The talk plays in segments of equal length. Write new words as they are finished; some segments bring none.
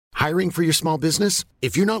Hiring for your small business?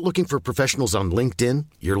 If you're not looking for professionals on LinkedIn,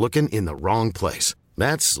 you're looking in the wrong place.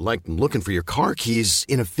 That's like looking for your car keys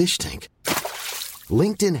in a fish tank.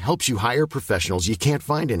 LinkedIn helps you hire professionals you can't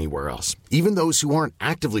find anywhere else, even those who aren't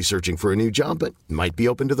actively searching for a new job but might be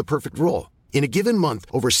open to the perfect role. In a given month,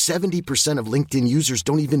 over 70% of LinkedIn users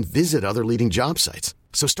don't even visit other leading job sites.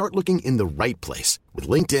 So start looking in the right place. With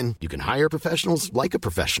LinkedIn, you can hire professionals like a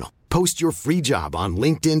professional. Post your free job on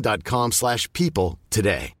linkedin.com/people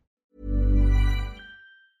today.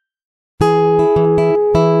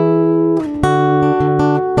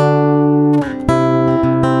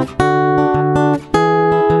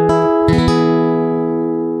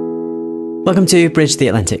 Welcome to Bridge the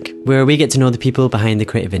Atlantic, where we get to know the people behind the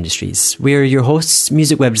creative industries. We're your hosts,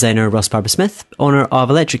 music web designer Ross Barber-Smith, owner of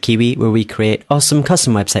Electric Kiwi, where we create awesome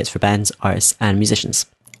custom websites for bands, artists, and musicians.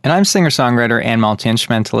 And I'm singer-songwriter and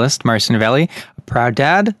multi-instrumentalist Marcin Novelli, a proud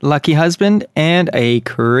dad, lucky husband, and a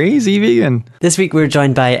crazy vegan. This week we're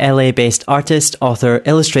joined by LA-based artist, author,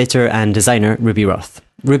 illustrator, and designer Ruby Roth.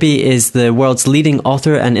 Ruby is the world's leading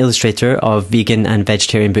author and illustrator of vegan and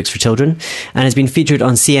vegetarian books for children, and has been featured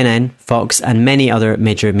on CNN, Fox, and many other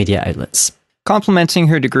major media outlets. Complementing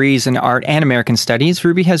her degrees in art and American studies,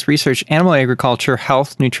 Ruby has researched animal agriculture,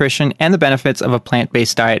 health, nutrition, and the benefits of a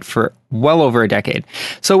plant-based diet for well over a decade.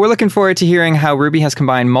 So we're looking forward to hearing how Ruby has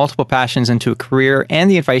combined multiple passions into a career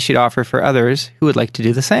and the advice she'd offer for others who would like to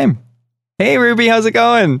do the same. Hey Ruby, how's it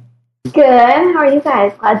going? Good. How are you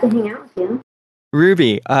guys? Glad to hang out with you.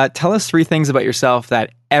 Ruby, tell us 3 things about yourself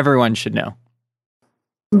that everyone should know.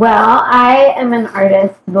 Well, I am an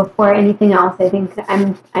artist before anything else. I think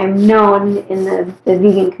I'm known in the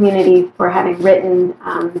vegan community for having written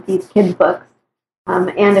these kids' books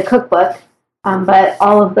and a cookbook, but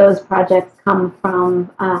all of those projects come from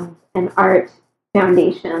an art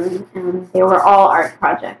foundation, and they were all art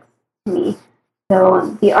projects to me.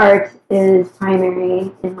 So the art is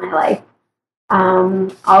primary in my life.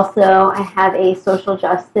 Also, I have a social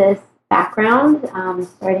justice background.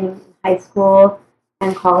 Starting in high school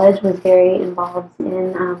and college, was very involved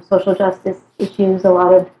in social justice issues, a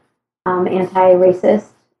lot of anti-racist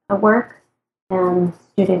work and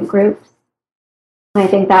student groups. And I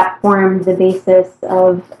think that formed the basis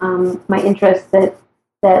of my interests that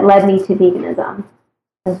led me to veganism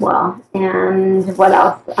as well. And what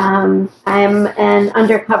else? I'm an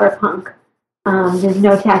undercover punk. There's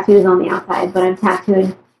no tattoos on the outside, but I'm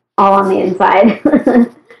tattooed all on the inside.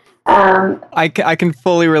 I can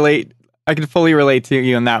fully relate. I can fully relate to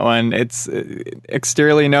you on that one. It's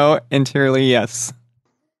exteriorly no, interiorly yes.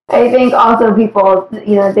 I think also people,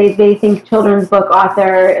 they think children's book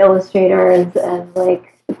author, illustrator as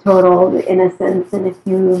like total innocence. And if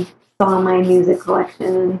you saw my music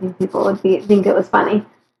collection, I think people would think it was funny.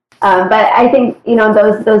 But I think,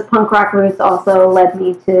 those punk rock roots also led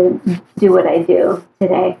me to do what I do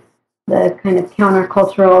today. The kind of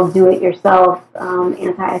countercultural, do-it-yourself,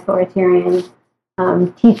 anti-authoritarian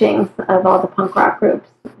teachings of all the punk rock groups.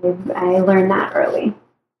 I learned that early.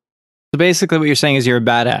 So basically what you're saying is you're a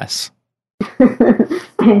badass.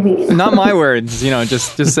 I mean... Not my words,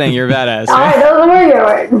 just saying you're a badass. All right, those were your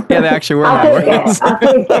words. Yeah, they actually were my words. I'll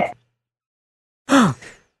take it.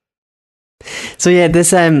 So yeah,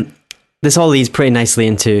 this all leads pretty nicely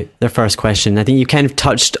into the first question. I think you kind of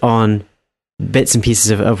touched on bits and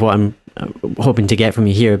pieces of what I'm hoping to get from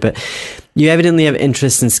you here, but you evidently have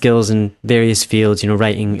interests and skills in various fields,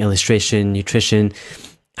 writing, illustration, nutrition.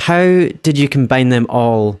 How did you combine them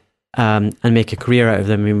all and make a career out of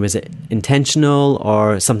them? I mean, was it intentional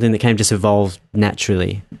or something that kind of just evolved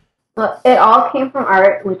naturally? Well, it all came from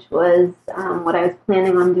art, which was what I was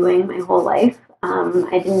planning on doing my whole life.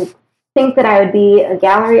 I didn't think that I would be a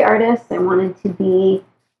gallery artist. I wanted to be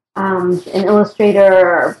an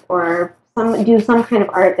illustrator or do some kind of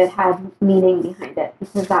art that had meaning behind it,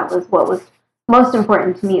 because that was what was most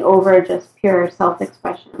important to me over just pure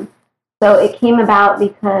self-expression. So it came about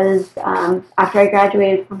because after I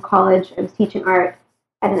graduated from college, I was teaching art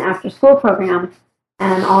at an after-school program,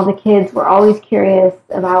 and all the kids were always curious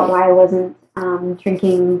about why I wasn't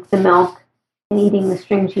drinking the milk and eating the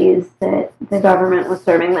string cheese that the government was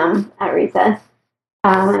serving them at recess.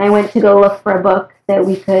 And I went to go look for a book that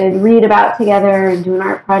we could read about together and do an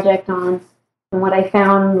art project on. And what I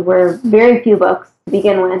found were very few books to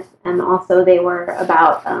begin with, and also they were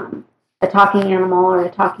about a talking animal or a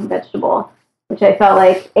talking vegetable, which I felt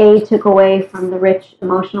like, A, took away from the rich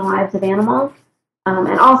emotional lives of animals,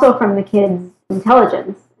 and also from the kids'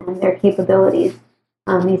 intelligence and their capabilities.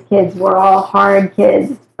 These kids were all hard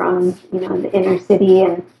kids from, the inner city,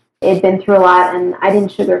 and they'd been through a lot, and I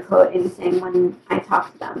didn't sugarcoat anything when I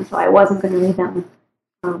talked to them, so I wasn't going to read them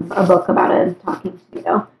a book about a talking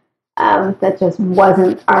tomato. that just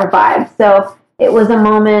wasn't our vibe. So it was a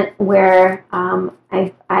moment where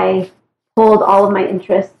I pulled all of my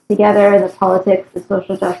interests together, the politics, the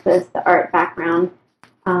social justice, the art background,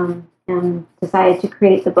 and decided to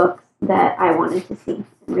create the books that I wanted to see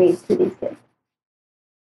and read to these kids.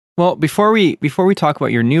 Well, before we talk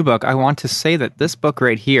about your new book, I want to say that this book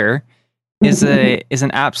right here is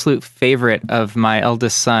an absolute favorite of my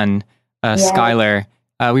eldest son, Skylar.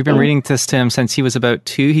 We've been reading this to him since he was about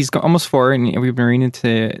 2. He's almost 4, and we've been reading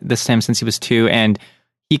this to him since he was 2. And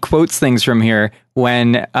he quotes things from here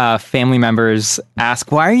when family members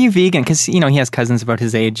ask, "Why are you vegan?" Because he has cousins about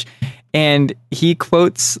his age, and he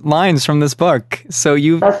quotes lines from this book. So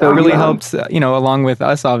you've really helped, along with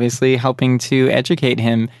us, obviously, helping to educate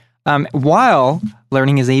him while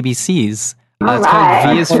learning his ABCs. It's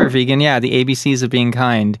called V is for vegan. Yeah, the ABCs of being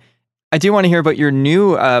kind. I do want to hear about your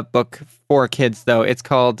new book for kids, though. It's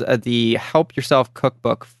called the Help Yourself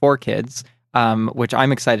Cookbook for Kids, which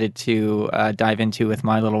I'm excited to dive into with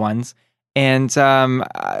my little ones. And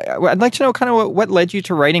I'd like to know kind of what led you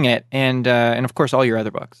to writing it, and of course all your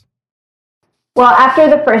other books. Well, after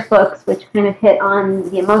the first books, which kind of hit on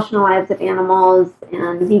the emotional lives of animals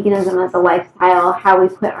and veganism as a lifestyle, how we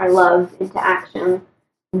put our love into action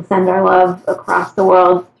and send our love across the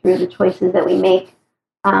world through the choices that we make,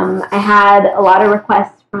 I had a lot of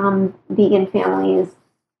requests from vegan families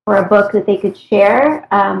for a book that they could share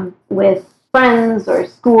with friends or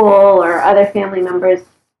school or other family members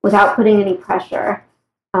without putting any pressure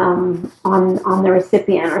on the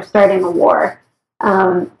recipient or starting a war.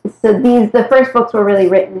 So the first books were really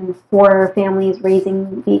written for families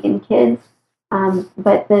raising vegan kids,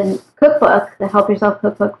 but the cookbook, the Help Yourself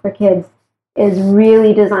Cookbook for Kids, is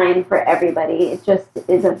really designed for everybody. It just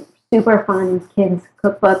is a super fun kids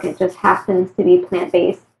cookbook. It just happens to be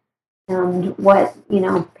plant-based. And what,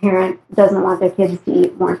 parent doesn't want their kids to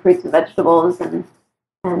eat more fruits and vegetables and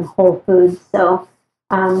whole foods. So,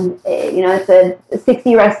 it's a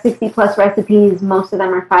 60 plus recipes. Most of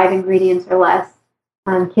them are 5 ingredients or less.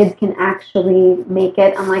 Kids can actually make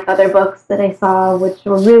it, unlike other books that I saw, which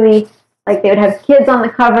were really, they would have kids on the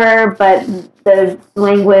cover, but the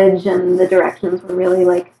language and the directions were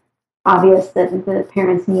really, obvious that the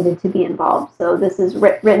parents needed to be involved. So this is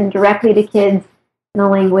written directly to kids in a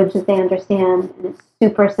language that they understand, and it's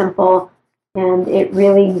super simple, and it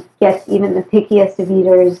really gets even the pickiest of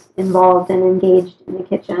eaters involved and engaged in the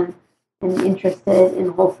kitchen and interested in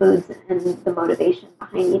whole foods and the motivation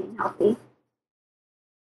behind eating healthy.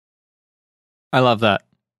 I love that.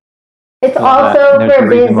 It's also for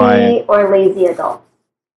busy or lazy adults.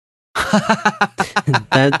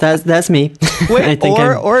 that's me. Wait, I think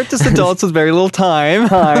or just adults with very little time.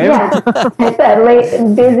 Yeah, I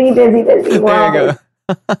said busy. There you go.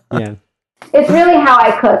 Yeah. It's really how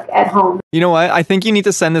I cook at home. You know what? I think you need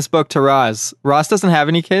to send this book to Ross. Ross doesn't have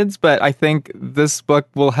any kids, but I think this book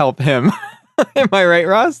will help him. Am I right,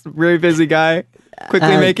 Ross? Very busy guy,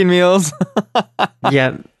 quickly making meals.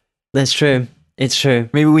 Yeah, that's true. It's true.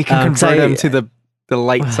 Maybe we can convert him to the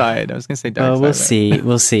light side. I was going to say dark side.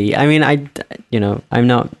 We'll see. I mean, I'm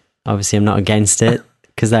not against it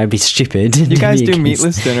because that would be stupid. You guys do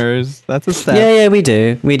meatless dinners. That's a step. Yeah, we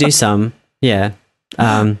do. We do some. Yeah.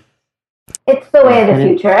 It's the way of the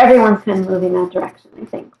future. Everyone's kind of moving that direction, I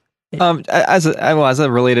think. As a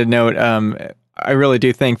related note, I really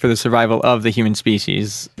do think for the survival of the human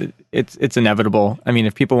species, it's inevitable. I mean,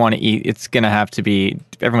 if people want to eat,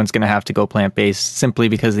 everyone's going to have to go plant-based simply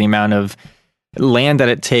because of the amount of land that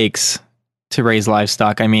it takes to raise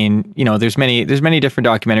livestock. I mean, there's many different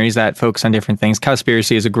documentaries that focus on different things.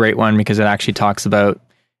 Cowspiracy is a great one because it actually talks about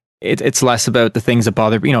it's less about the things that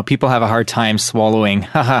bother, people have a hard time swallowing,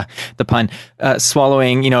 the pun,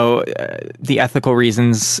 swallowing, the ethical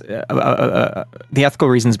reasons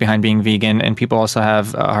behind being vegan. And people also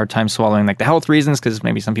have a hard time swallowing the health reasons because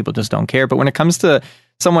maybe some people just don't care. But when it comes to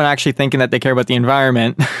someone actually thinking that they care about the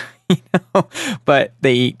environment, but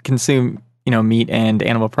they consume, meat and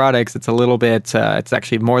animal products, it's a little bit, it's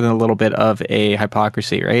actually more than a little bit of a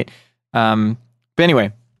hypocrisy, right? But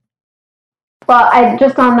anyway. Well,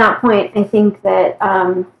 on that point, I think that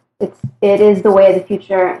it is the way of the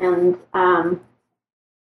future, and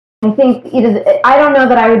I think I don't know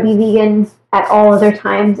that I would be vegan at all other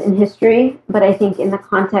times in history, but I think in the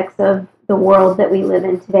context of the world that we live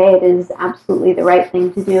in today, it is absolutely the right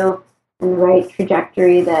thing to do and the right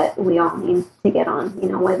trajectory that we all need to get on.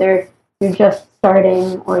 Whether you're just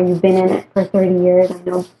starting or you've been in it for 30 years,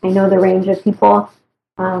 I know the range of people,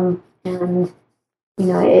 and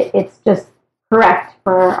it's just correct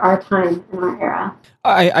for our time and our era.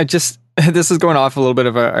 I just This is going off a little bit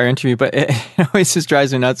of our interview, but it always just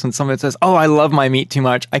drives me nuts when someone says, "Oh, I love my meat too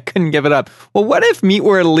much. I couldn't give it up." Well, what if meat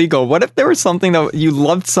were illegal? What if there was something that you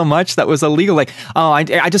loved so much that was illegal? Like, oh,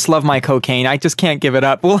 I just love my cocaine. I just can't give it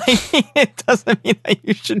up. Well, it doesn't mean that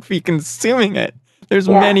you should be consuming it. There's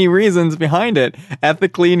many reasons behind it,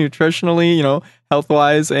 ethically, nutritionally,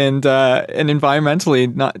 health-wise, and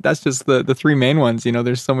environmentally. That's just the three main ones.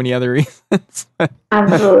 There's so many other reasons.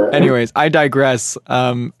 Absolutely. Anyways, I digress,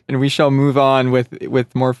 and we shall move on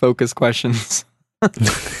with more focused questions.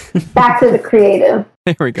 Back to the creative.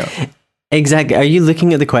 There we go. Exactly. Are you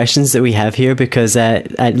looking at the questions that we have here? Because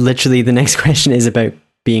literally the next question is about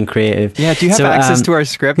being creative. Yeah. Do you have access to our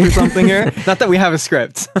script or something here? Not that we have a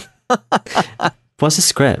script. What's a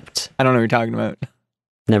script? I don't know what you're talking about.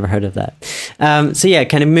 Never heard of that. So yeah,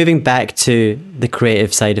 kind of moving back to the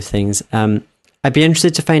creative side of things. I'd be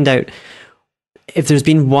interested to find out if there's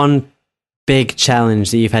been one big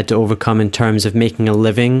challenge that you've had to overcome in terms of making a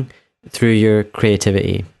living through your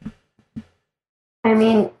creativity. I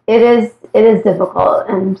mean, it is difficult,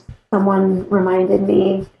 and someone reminded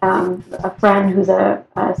me, a friend who's a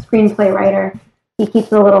screenplay writer. He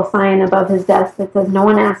keeps a little sign above his desk that says, "No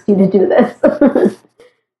one asked you to do this."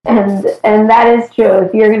 and that is true.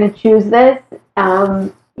 If you're going to choose this,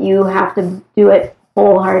 you have to do it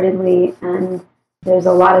wholeheartedly, and there's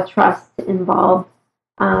a lot of trust involved.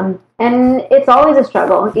 And it's always a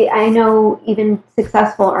struggle. I know even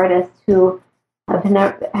successful artists who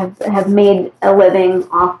have made a living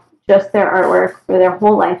off just their artwork for their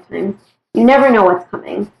whole lifetime. You never know what's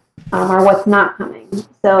coming, or what's not coming.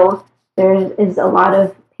 So there is a lot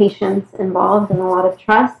of patience involved and a lot of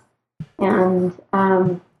trust, and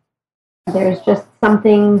there's just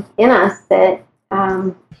something in us that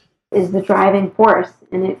is the driving force,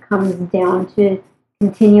 and it comes down to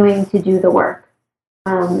continuing to do the work.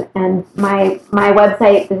 And my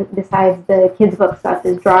website, besides the kids' book stuff,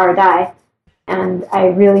 is Draw or Die, and I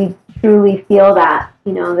really truly feel that,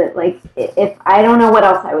 that like if I don't know what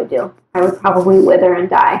else I would do, I would probably wither and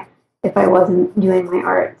die if I wasn't doing my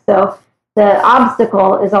art. So the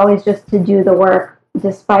obstacle is always just to do the work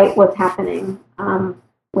despite what's happening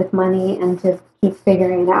with money, and to keep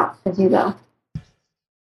figuring it out as you go.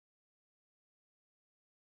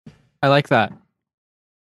 I like that.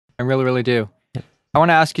 I really, really do. I want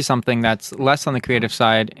to ask you something that's less on the creative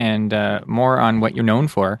side and more on what you're known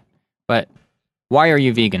for. But why are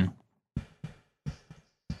you vegan?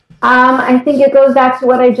 I think it goes back to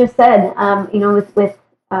what I just said.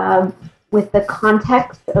 With the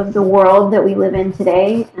context of the world that we live in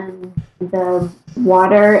today, and the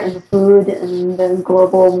water and the food and the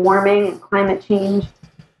global warming and climate change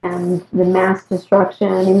and the mass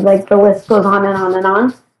destruction, I mean, like the list goes on and on and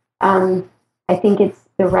on. I think it's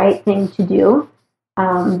the right thing to do.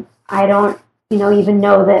 I don't, even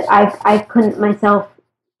know that I couldn't myself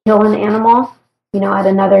kill an animal. At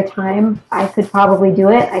another time, I could probably do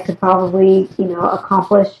it. I could probably,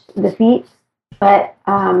 accomplish the feat, but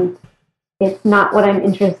it's not what I'm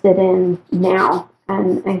interested in now.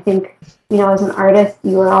 And I think, as an artist,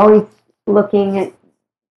 you are always looking at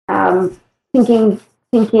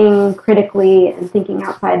thinking critically and thinking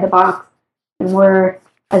outside the box. And we're,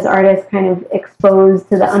 as artists, kind of exposed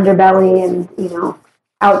to the underbelly and,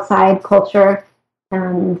 outside culture.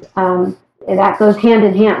 And that goes hand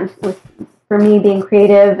in hand with, for me, being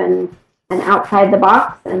creative and outside the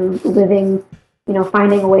box and living,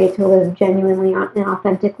 finding a way to live genuinely and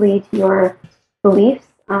authentically to your beliefs.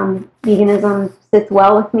 Veganism sits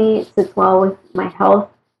well with me. It sits well with my health.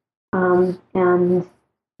 And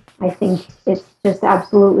I think it's just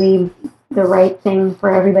absolutely the right thing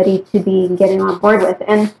for everybody to be getting on board with.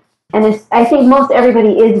 And I think most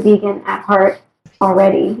everybody is vegan at heart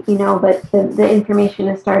already, but the information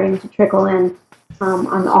is starting to trickle in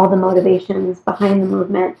on all the motivations behind the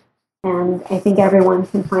movement. And I think everyone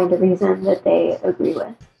can find a reason that they agree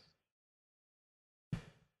with.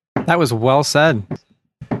 That was well said.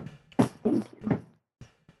 Thank you.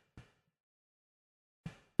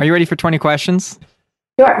 Are you ready for 20 questions?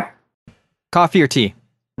 Sure. Coffee or tea?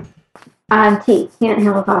 Tea. Can't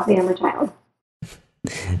handle coffee. I'm a child.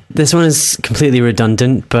 This one is completely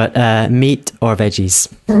redundant, but meat or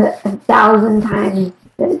veggies? 1,000 times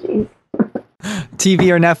veggies. TV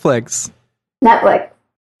or Netflix? Netflix.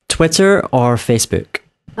 Twitter or Facebook?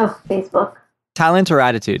 Oh, Facebook. Talent or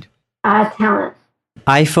attitude? Talent.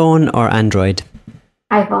 iPhone or Android?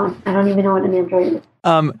 iPhone. I don't even know what an Android is.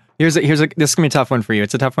 This is gonna be a tough one for you.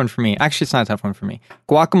 It's a tough one for me. Actually, it's not a tough one for me.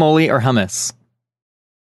 Guacamole or hummus?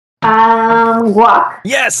 Guac.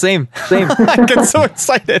 Yeah, same. I get so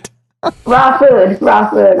excited. Raw food.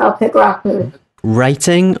 I'll pick raw food.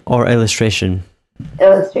 Writing or illustration?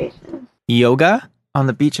 Illustration. Yoga on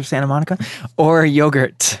the beach of Santa Monica or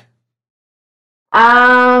yogurt?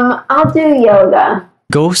 I'll do yoga.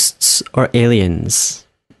 Ghosts or aliens?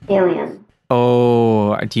 Alien.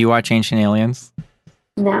 Oh, do you watch Ancient Aliens?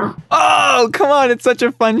 No. Oh, come on. It's such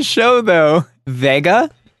a fun show, though. Vega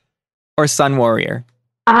or Sun Warrior?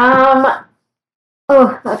 Oh,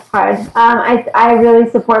 that's hard. I really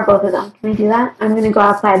support both of them. Can we do that? I'm going to go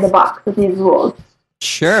outside the box with these rules.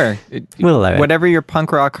 Sure. We'll allow it. Whatever your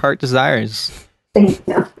punk rock heart desires. Thank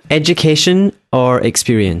you. Education or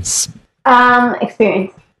experience?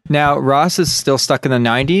 Experience. Now, Ross is still stuck in the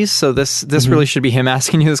 90s, so this really should be him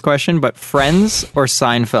asking you this question, but Friends or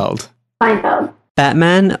Seinfeld? Seinfeld.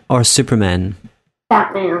 Batman or Superman?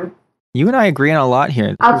 Batman. You and I agree on a lot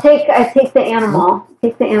here. I take the animal.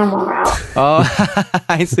 Take the animal route. Oh,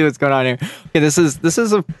 I see what's going on here. Okay, this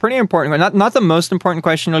is a pretty important one. Not the most important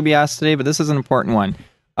question you'll be asked today, but this is an important one.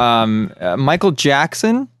 Michael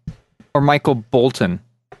Jackson or Michael Bolton?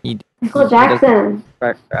 Michael Jackson.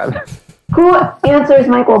 Who answers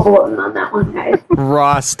Michael Bolton on that one, guys?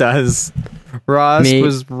 Ross does. Ross Me.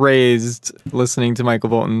 was raised listening to Michael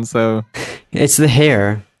Bolton, so It's the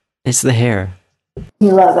hair. It's the hair.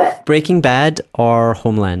 You love it. Breaking Bad or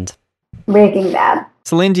Homeland? Breaking Bad.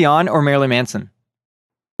 Celine Dion or Marilyn Manson?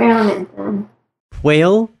 Marilyn Manson.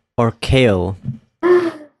 Whale or kale?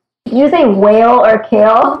 Did you say whale or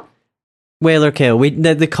kale? Whale or kale?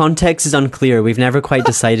 The context is unclear. We've never quite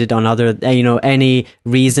decided on any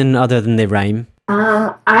reason other than they rhyme.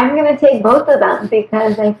 I'm going to take both of them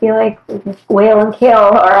because I feel like whale and kale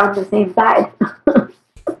are on the same side.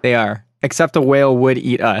 They are. Except a whale would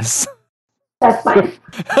eat us. That's fine.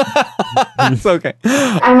 It's okay.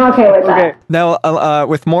 I'm okay with that. Okay. Now,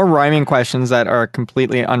 with more rhyming questions that are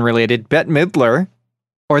completely unrelated, Bette Midler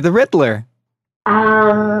or the Riddler?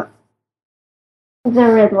 The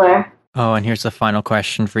Riddler. Oh, and here's the final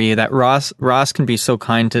question for you. That Ross can be so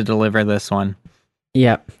kind to deliver this one.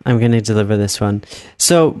 Yep, I'm going to deliver this one.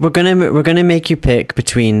 So we're gonna make you pick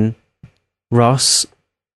between Ross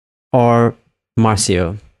or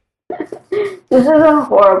Marcio. This is a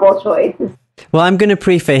horrible choice. Well, I'm going to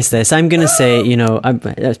preface this. I'm going to say,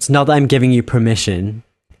 it's not that I'm giving you permission.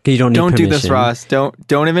 You don't need Don't permission. do this, Ross.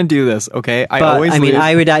 Don't even do this. Okay. I lose.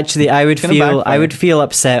 I would backfire. feel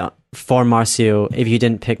upset for Marcio if you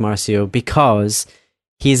didn't pick Marcio because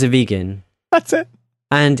he's a vegan That's it.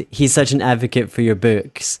 and he's such an advocate for your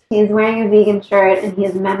books. He's wearing a vegan shirt and he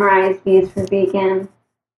has memorized V's for vegan.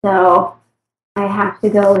 So I have to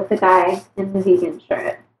go with the guy in the vegan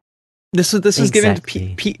shirt. This was given to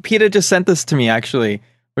Exactly. PETA just sent this to me actually,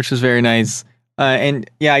 which was very nice. And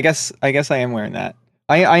yeah, I guess I am wearing that.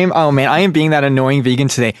 I am being that annoying vegan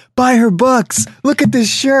today. Buy her books. Look at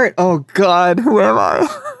this shirt. Oh God, who am I?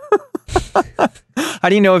 How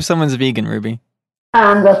do you know if someone's vegan, Ruby?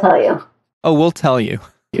 They'll tell you. Oh, we'll tell you.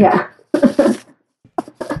 Yeah.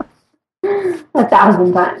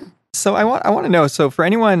 1,000 times. So I want to know. So for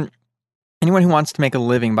anyone who wants to make a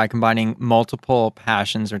living by combining multiple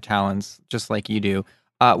passions or talents, just like you do,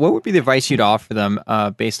 what would be the advice you'd offer them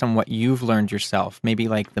based on what you've learned yourself? Maybe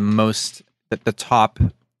like the top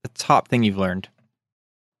thing you've learned.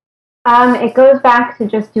 It goes back to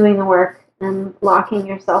just doing the work and locking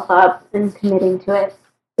yourself up and committing to it.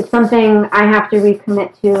 It's something I have to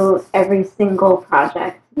recommit to every single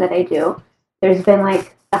project that I do. There's been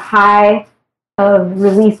like the high of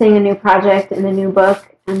releasing a new project and a new book,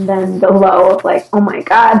 and then the low of like, oh my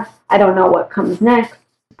God, I don't know what comes next.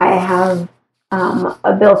 I have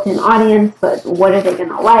a built-in audience, but what are they going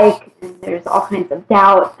to like? And there's all kinds of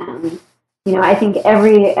doubt. And, I think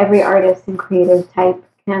every artist and creative type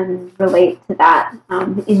can relate to that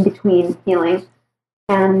in between healing.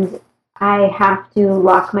 And I have to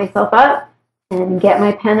lock myself up and get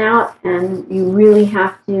my pen out, and you really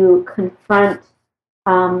have to confront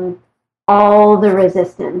all the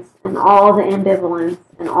resistance and all the ambivalence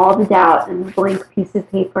and all the doubt and the blank piece of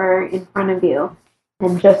paper in front of you,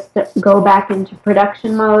 and just go back into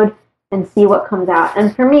production mode and see what comes out.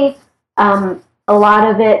 And for me, a lot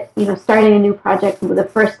of it, starting a new project, the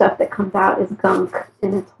first stuff that comes out is gunk,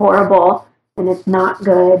 and it's horrible, and it's not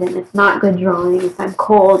good, and it's not good drawings. I'm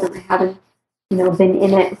cold, and I haven't, been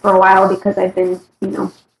in it for a while because I've been,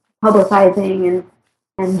 publicizing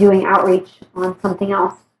and doing outreach on something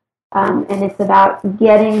else. And it's about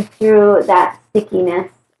getting through that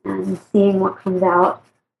stickiness and seeing what comes out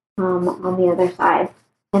on the other side.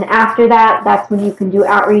 And after that, that's when you can do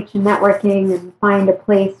outreach and networking and find a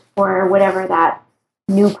place for whatever that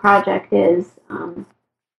new project is.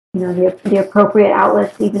 The appropriate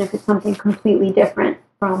outlets, even if it's something completely different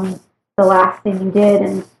from the last thing you did.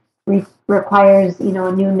 And requires, a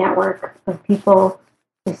new network of people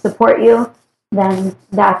to support you, then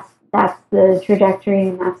that's the trajectory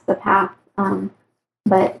and that's the path.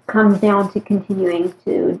 But it comes down to continuing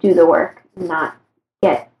to do the work and not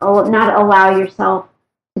allow yourself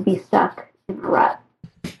to be stuck in a rut.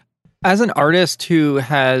 As an artist who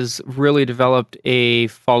has really developed a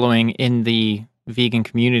following in the vegan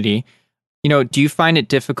community, do you find it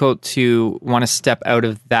difficult to want to step out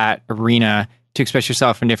of that arena to express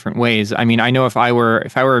yourself in different ways? I mean, I know if I were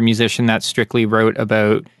a musician that strictly wrote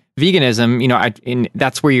about veganism,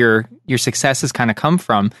 that's where your success has kind of come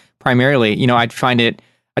from primarily. I'd find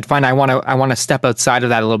I want to step outside of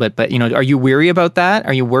that a little bit. But are you weary about that?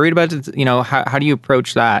 Are you worried about it? How do you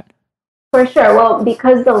approach that? For sure. Well,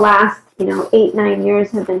 because the last 8-9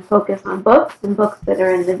 years have been focused on books and books that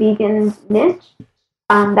are in the vegan niche.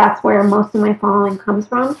 That's where most of my following comes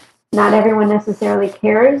from. Not everyone necessarily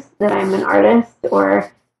cares that I'm an artist or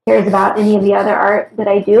cares about any of the other art that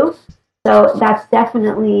I do. So that's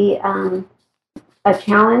definitely a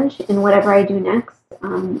challenge in whatever I do next,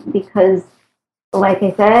 because, like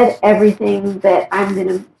I said, everything that I'm going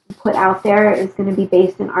to put out there is going to be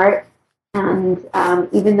based in art. And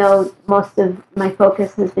even though most of my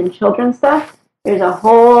focus has been children's stuff, there's a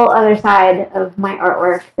whole other side of my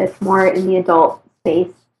artwork that's more in the adult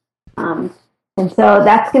space. And so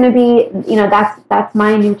that's going to be, that's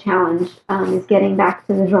my new challenge, is getting back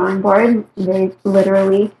to the drawing board, very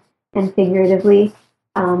literally and figuratively,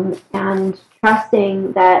 and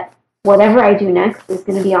trusting that whatever I do next is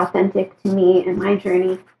going to be authentic to me and my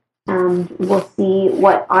journey, and we'll see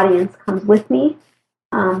what audience comes with me.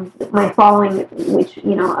 My following, which,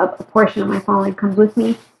 a portion of my following comes with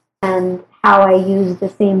me, and how I use the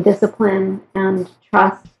same discipline and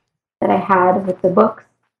trust that I had with the books,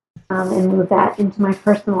 and move that into my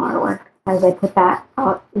personal artwork as I put that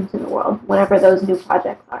out into the world, whatever those new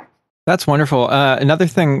projects are. That's wonderful. Another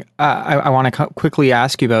thing I want to quickly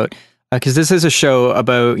ask you about, because this is a show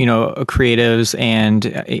about, creatives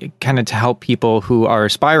and kind of to help people who are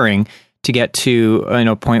aspiring to get to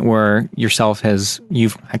a point where yourself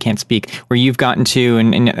I can't speak, where you've gotten to,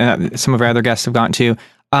 and some of our other guests have gotten to.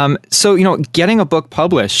 So, getting a book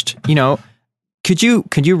published, could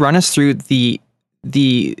you run us through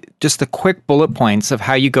just the quick bullet points of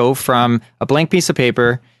how you go from a blank piece of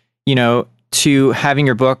paper, to having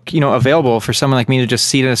your book, available for someone like me to just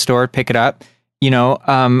see it in a store, pick it up,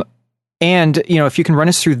 and, if you can run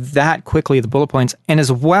us through that quickly, the bullet points, and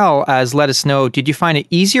as well as let us know, did you find it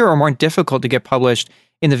easier or more difficult to get published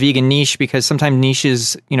in the vegan niche? Because sometimes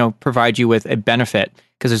niches, provide you with a benefit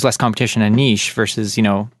because there's less competition in niche versus,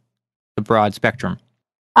 the broad spectrum.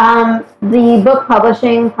 The book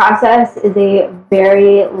publishing process is a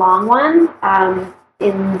very long one.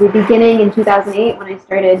 In the beginning, in 2008, when I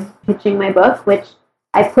started pitching my book, which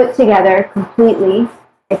I put together completely,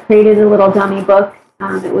 I created a little dummy book.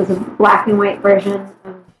 It was a black and white version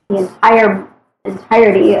of the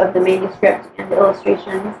entirety of the manuscript and the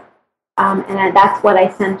illustrations, and that's what I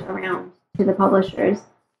sent around to the publishers.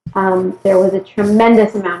 There was a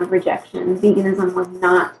tremendous amount of rejection. Veganism was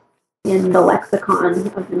not in the lexicon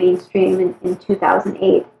of the mainstream in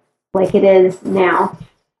 2008 like it is now.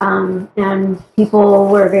 And people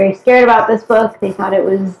were very scared about this book. They thought it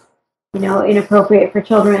was, inappropriate for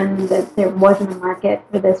children, that there wasn't a market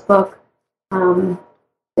for this book.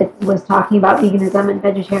 It was talking about veganism and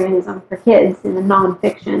vegetarianism for kids in a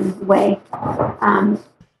nonfiction way.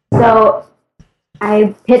 So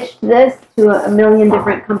I pitched this to a million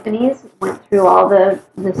different companies, went through all the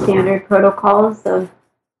standard protocols of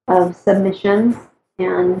submissions,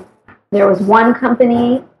 and there was one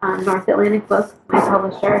company, North Atlantic Books, my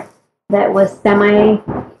publisher, that was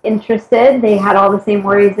semi-interested. They had all the same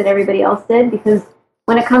worries that everybody else did, because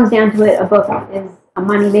when it comes down to it, a book is a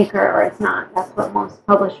moneymaker or it's not. That's what most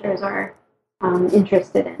publishers are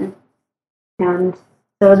interested in. And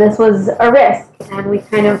so this was a risk, and we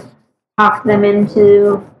kind of talked them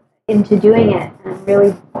into doing it, and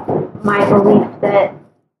really my belief that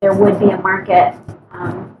there would be a market.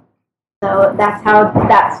 So that's how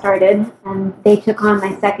that started, and they took on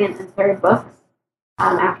my second and third books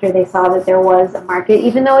after they saw that there was a market.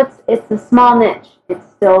 Even though it's a small niche, it's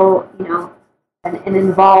still an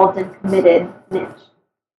involved and committed niche.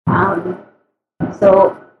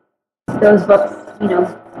 So those books,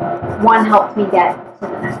 one helped me get to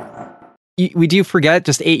the next. We do forget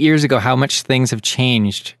just 8 years ago how much things have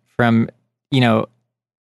changed from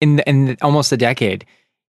in almost a decade.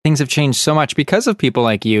 Things have changed so much because of people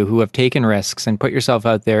like you who have taken risks and put yourself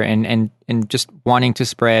out there and just wanting to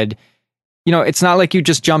spread it's not like you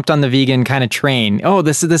just jumped on the vegan kind of train. Oh,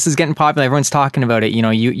 this is getting popular. Everyone's talking about it.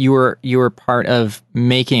 You were part of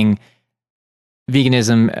making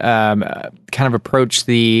veganism kind of approach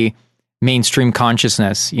the mainstream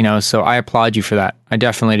consciousness, so I applaud you for that. I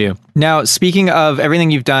definitely do. Now, speaking of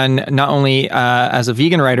everything you've done, not only as a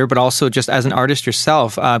vegan writer, but also just as an artist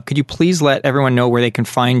yourself, could you please let everyone know where they can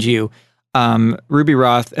find you, Ruby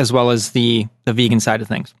Roth, as well as the vegan side of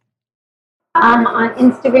things? On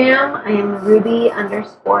Instagram, I am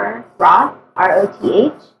Ruby_Roth,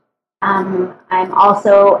 ROTH. I'm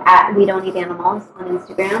also at We Don't Eat Animals on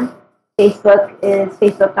Instagram. Facebook is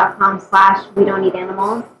facebook.com/We Don't Eat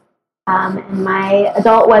Animals. And my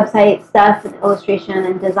adult website stuff and illustration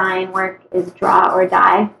and design work is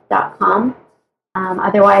drawordie.com.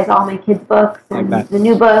 Otherwise, all my kids' books and the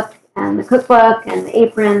new book and the cookbook and the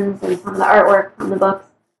aprons and some of the artwork from the books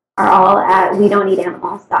are all at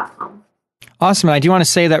WeDon'tEatAnimals.com. Awesome. And I do want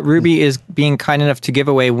to say that Ruby is being kind enough to give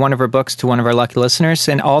away one of her books to one of our lucky listeners,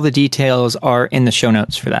 and all the details are in the show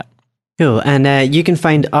notes for that. Cool. And you can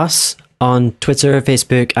find us on Twitter,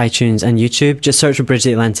 Facebook, iTunes, and YouTube. Just search for Bridge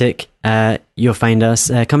the Atlantic. You'll find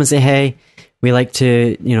us. Come and say hey. We like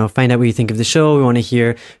to, find out what you think of the show. We want to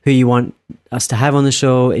hear who you want us to have on the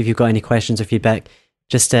show. If you've got any questions or feedback,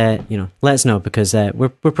 just let us know, because we're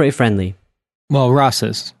pretty friendly. Well, Ross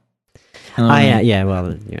is. I'm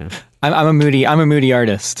a moody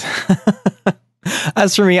artist.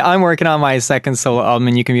 As for me, I'm working on my second solo album,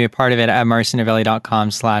 and you can be a part of it at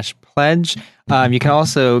marcynovelli.com/pledge. You can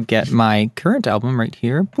also get my current album right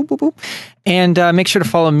here. Boop, boop, boop. And make sure to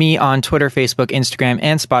follow me on Twitter, Facebook, Instagram,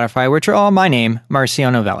 and Spotify, which are all my name,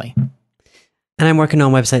 Marcio Novelli. And I'm working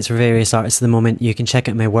on websites for various artists at the moment. You can check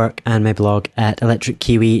out my work and my blog at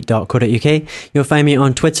electrickiwi.co.uk. You'll find me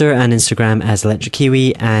on Twitter and Instagram as Electric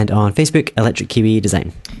Kiwi, and on Facebook, Electric Kiwi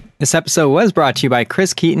Design. This episode was brought to you by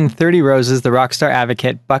Chris Keaton, 30 Roses, The Rockstar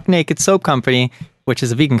Advocate, Buck Naked Soap Company, which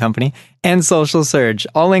is a vegan company, and Social Surge.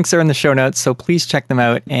 All links are in the show notes, so please check them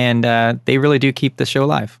out, and they really do keep the show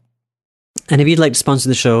alive. And if you'd like to sponsor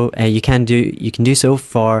the show, you can do so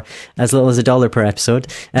for as little as $1 per episode.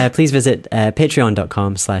 Please visit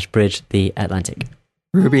patreon.com/Bridge the Atlantic.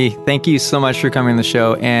 Ruby, thank you so much for coming on the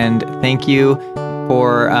show, and thank you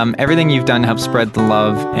for everything you've done to help spread the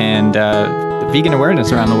love and the vegan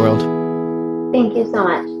awareness around the world. Thank you so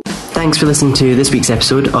much. Thanks for listening to this week's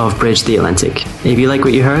episode of Bridge the Atlantic. If you like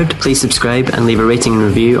what you heard, please subscribe and leave a rating and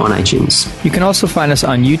review on iTunes. You can also find us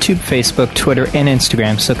on YouTube, Facebook, Twitter, and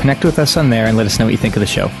Instagram, so connect with us on there and let us know what you think of the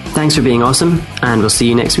show. Thanks for being awesome, and we'll see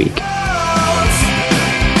you next week.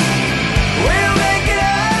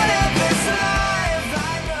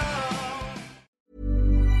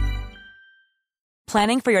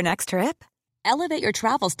 Planning for your next trip? Elevate your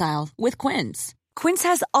travel style with Quince. Quince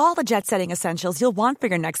has all the jet-setting essentials you'll want for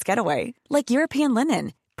your next getaway, like European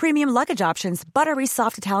linen, premium luggage options, buttery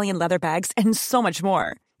soft Italian leather bags, and so much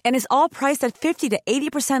more. And is all priced at 50 to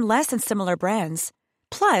 80% less than similar brands.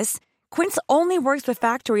 Plus, Quince only works with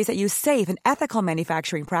factories that use safe and ethical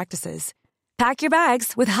manufacturing practices. Pack your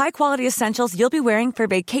bags with high-quality essentials you'll be wearing for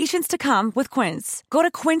vacations to come with Quince. Go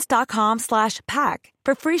to quince.com/pack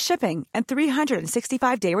for free shipping and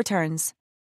 365-day returns.